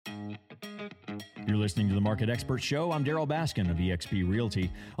You're listening to the Market Expert Show. I'm Daryl Baskin of eXp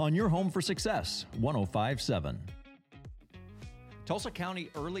Realty on your home for success, 105.7. Tulsa County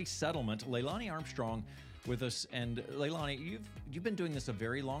Early Settlement. Leilani Armstrong with us. And Leilani, you've been doing this a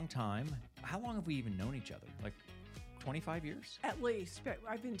very long time. How long have we even known each other? Like 25 years? At least, but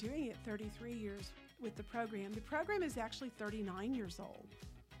I've been doing it 33 years with the program. The program is actually 39 years old.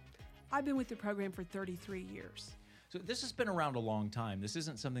 I've been with the program for 33 years. So this has been around a long time. This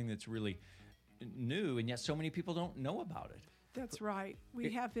isn't something that's really new, and yet so many people don't know about it. That's right.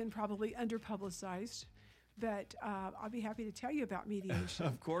 We have been probably underpublicized, but I'll be happy to tell you about mediation.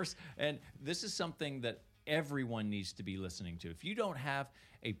 Of course. And this is something that everyone needs to be listening to. If you don't have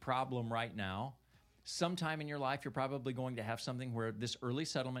a problem right now, sometime in your life, you're probably going to have something where this early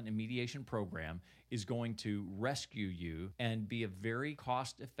settlement and mediation program is going to rescue you and be a very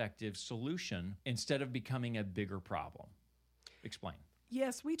cost-effective solution instead of becoming a bigger problem. Explain.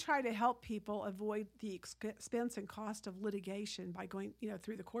 Yes, we try to help people avoid the expense and cost of litigation by going,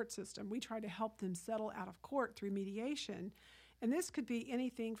 through the court system. We try to help them settle out of court through mediation. And this could be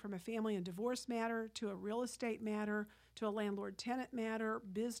anything from a family and divorce matter to a real estate matter to a landlord-tenant matter,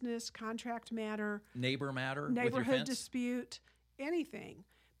 business, contract matter, neighbor matter, neighborhood dispute, anything.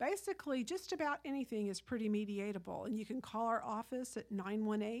 Basically, just about anything is pretty mediatable. And you can call our office at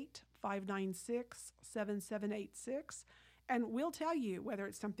 918-596-7786. And we'll tell you whether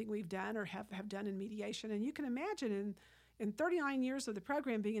it's something we've done or have done in mediation. And you can imagine in 39 years of the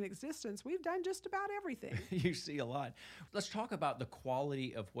program being in existence, we've done just about everything. You see a lot. Let's talk about the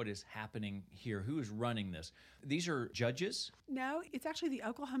quality of what is happening here. Who is running this? These are judges? No, it's actually the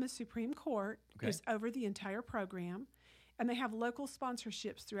Oklahoma Supreme Court is over the entire program. And they have local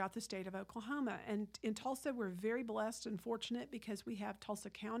sponsorships throughout the state of Oklahoma. And in Tulsa, we're very blessed and fortunate because we have Tulsa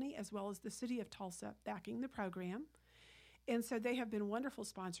County as well as the city of Tulsa backing the program. And so they have been wonderful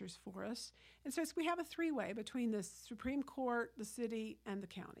sponsors for us. And so we have a three-way between the Supreme Court, the city, and the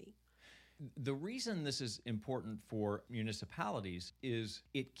county. The reason this is important for municipalities is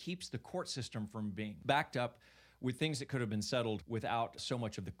it keeps the court system from being backed up with things that could have been settled without so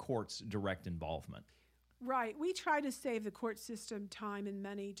much of the court's direct involvement. Right. We try to save the court system time and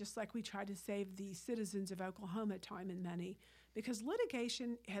money, just like we try to save the citizens of Oklahoma time and money, because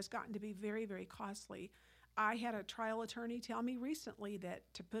litigation has gotten to be very, very costly. I had a trial attorney tell me recently that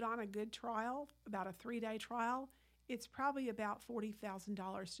to put on a good trial, about a 3-day trial, it's probably about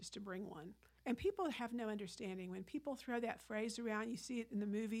 $40,000 just to bring one. And people have no understanding. When people throw that phrase around, you see it in the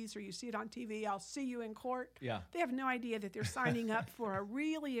movies or you see it on TV, I'll see you in court. Yeah. They have no idea that they're signing up for a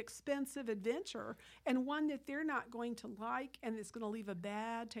really expensive adventure and one that they're not going to like and it's going to leave a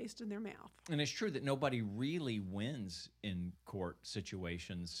bad taste in their mouth. And it's true that nobody really wins in court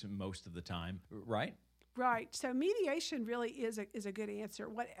situations most of the time, right? Right. So mediation really is a good answer.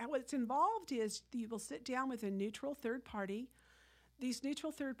 What's involved is you will sit down with a neutral third party. These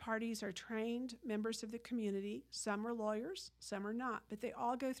neutral third parties are trained members of the community. Some are lawyers, some are not, but they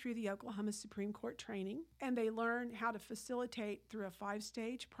all go through the Oklahoma Supreme Court training, and they learn how to facilitate through a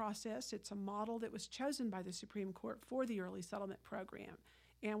 5-stage process. It's a model that was chosen by the Supreme Court for the early settlement program,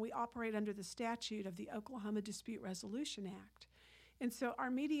 and we operate under the statute of the Oklahoma Dispute Resolution Act. And so our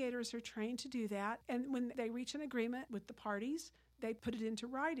mediators are trained to do that. And when they reach an agreement with the parties, they put it into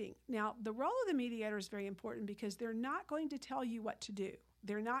writing. Now, the role of the mediator is very important because they're not going to tell you what to do.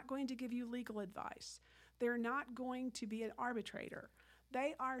 They're not going to give you legal advice. They're not going to be an arbitrator.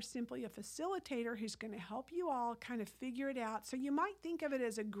 They are simply a facilitator who's going to help you all kind of figure it out. So you might think of it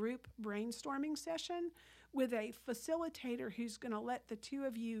as a group brainstorming session with a facilitator who's going to let the two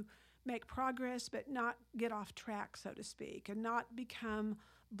of you make progress but not get off track, so to speak, and not become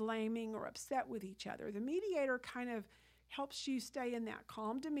blaming or upset with each other. The mediator kind of helps you stay in that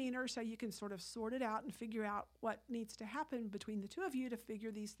calm demeanor so you can sort of sort it out and figure out what needs to happen between the two of you to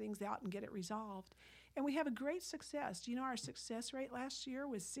figure these things out and get it resolved. And we have a great success. Do you know our success rate last year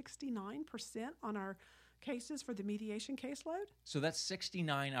was 69% on our cases for the mediation caseload? So that's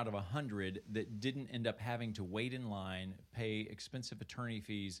 69 out of 100 that didn't end up having to wait in line, pay expensive attorney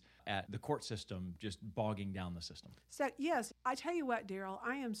fees at the court system, just bogging down the system. So, yes, I tell you what, Daryl,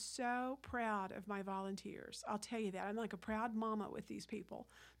 I am so proud of my volunteers. I'll tell you that. I'm like a proud mama with these people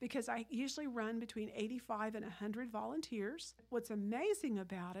because I usually run between 85 and 100 volunteers. What's amazing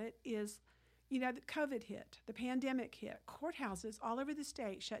about it is the COVID hit, the pandemic hit. Courthouses all over the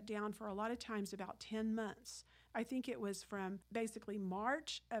state shut down for a lot of times about 10 months. I think it was from basically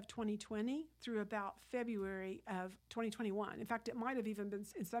March of 2020 through about February of 2021. In fact, it might have even been,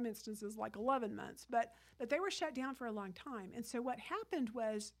 in some instances, like 11 months. But they were shut down for a long time. And so what happened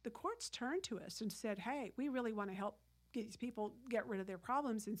was the courts turned to us and said, hey, we really want to help these people get rid of their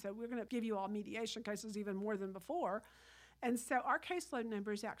problems. And so we're going to give you all mediation cases even more than before. And so our caseload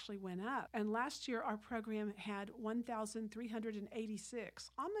numbers actually went up. And last year, our program had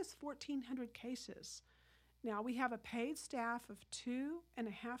 1,386, almost 1,400 cases. Now, we have a paid staff of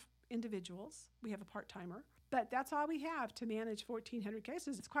 2.5 individuals. We have a part-timer. But that's all we have to manage 1,400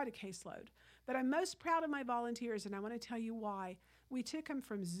 cases. It's quite a caseload. But I'm most proud of my volunteers, and I want to tell you why. We took them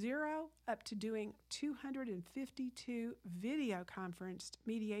from 0 up to doing 252 video conferenced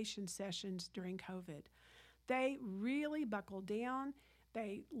mediation sessions during COVID. They really buckled down.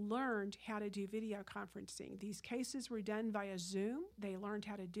 They learned how to do video conferencing. These cases were done via Zoom. They learned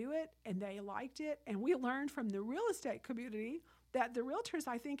how to do it, and they liked it. And we learned from the real estate community that the realtors,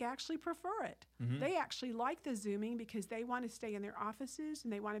 I think, actually prefer it. Mm-hmm. They actually like the Zooming because they want to stay in their offices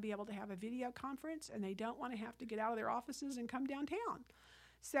and they want to be able to have a video conference, and they don't want to have to get out of their offices and come downtown.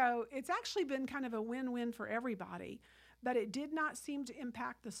 So it's actually been kind of a win-win for everybody. But it did not seem to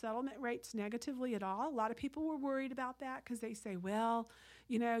impact the settlement rates negatively at all. A lot of people were worried about that because they say, well,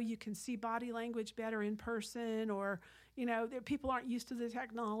 you can see body language better in person, or, people aren't used to the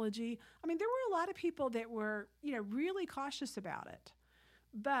technology. I mean, there were a lot of people that were, really cautious about it.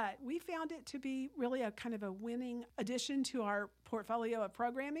 But we found it to be really a kind of a winning addition to our portfolio of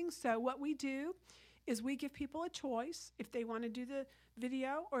programming. So what we do is we give people a choice if they want to do the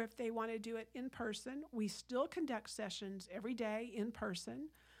video or if they want to do it in person. We still conduct sessions every day in person,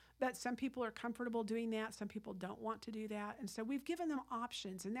 but some people are comfortable doing that. Some people don't want to do that. And so we've given them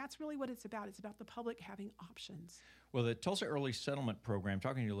options, and that's really what it's about. It's about the public having options. Well, the Tulsa Early Settlement Program,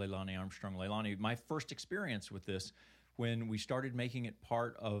 talking to Leilani Armstrong. Leilani, my first experience with this, when we started making it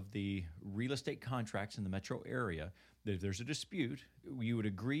part of the real estate contracts in the metro area, if there's a dispute, you would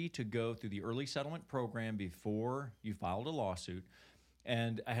agree to go through the early settlement program before you filed a lawsuit.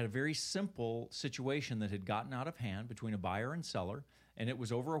 And I had a very simple situation that had gotten out of hand between a buyer and seller, and it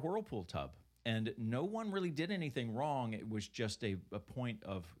was over a Whirlpool tub. And no one really did anything wrong. It was just a point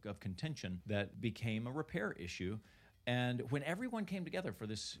of contention that became a repair issue. And when everyone came together for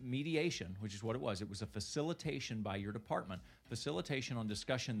this mediation, which is what it was a facilitation by your department, facilitation on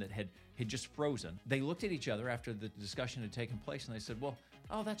discussion that had just frozen. They looked at each other after the discussion had taken place and they said, well,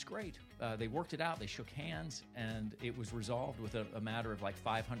 oh, that's great. They worked it out, they shook hands, and it was resolved with a matter of like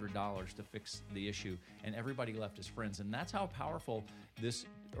 $500 to fix the issue, and everybody left as friends. And that's how powerful this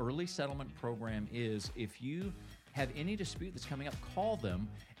early settlement program is. If you have any dispute that's coming up, call them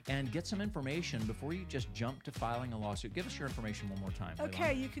and get some information before you just jump to filing a lawsuit. Give us your information one more time.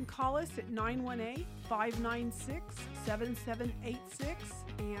 Okay, you can call us at 918-596-7786,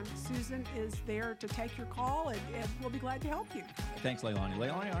 and Susan is there to take your call, and we'll be glad to help you. Thanks, Leilani.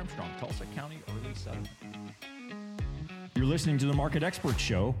 Leilani Armstrong, Tulsa County Early Settlement. You're listening to the Market Expert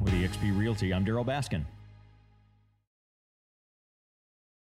Show with eXp Realty. I'm Daryl Baskin.